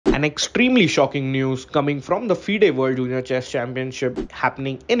An extremely shocking news coming from the FIDE World Junior Chess Championship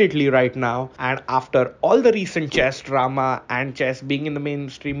happening in Italy right now. And after all the recent chess drama and chess being in the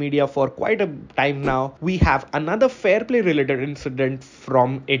mainstream media for quite a time now, we have another fair play related incident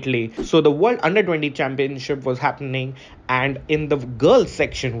from Italy. So the World Under 20 Championship was happening, and in the girls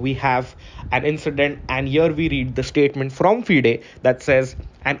section we have an incident, and here we read the statement from FIDE that says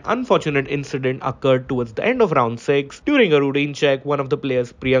an unfortunate incident occurred towards the end of round 6. During a routine check, one of the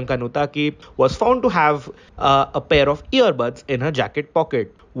players, Priyanka Nutakki, was found to have a pair of earbuds in her jacket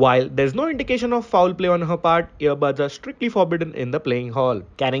pocket. While there's no indication of foul play on her part, earbuds are strictly forbidden in the playing hall.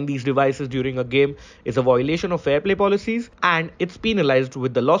 Carrying these devices during a game is a violation of fair play policies, and it's penalized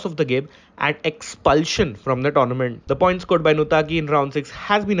with the loss of the game and expulsion from the tournament. The points scored by Nutakki in round 6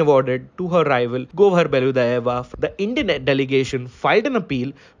 has been awarded to her rival Govhar Beydullayeva. The Indian delegation filed an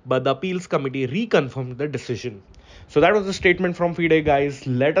appeal, but the appeals committee reconfirmed the decision. So that was the statement from FIDE, guys.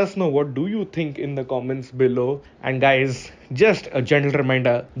 Let us know what do you think in the comments below. And guys, just a gentle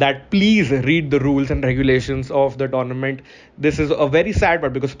reminder that please read the rules and regulations of the tournament. This is a very sad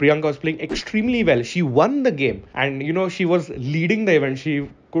part because Priyanka was playing extremely well. She won the game, and she was leading the event. She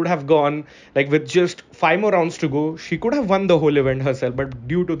could have gone like with just 5 more rounds to go. She could have won the whole event herself, but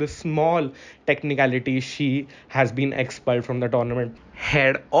due to this small technicality, she has been expelled from the tournament.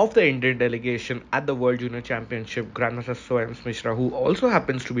 Head of the Indian delegation at the World Junior Championship, Grandmaster Soham Mishra, who also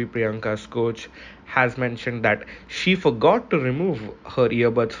happens to be Priyanka's coach, has mentioned that she forgot to remove her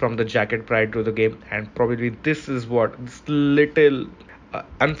earbuds from the jacket prior to the game, and probably this is what this little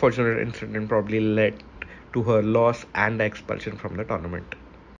unfortunate incident probably led to her loss and expulsion from the tournament.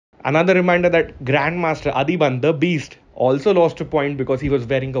 Another reminder that Grandmaster Adiban the Beast also lost a point because he was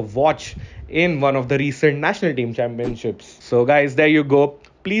wearing a watch in one of the recent national team championships. So guys, there you go.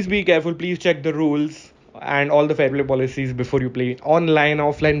 Please be careful. Please check the rules and all the fair play policies before you play online,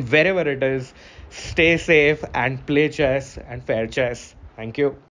 offline, wherever it is. Stay safe and play chess and fair chess. Thank you.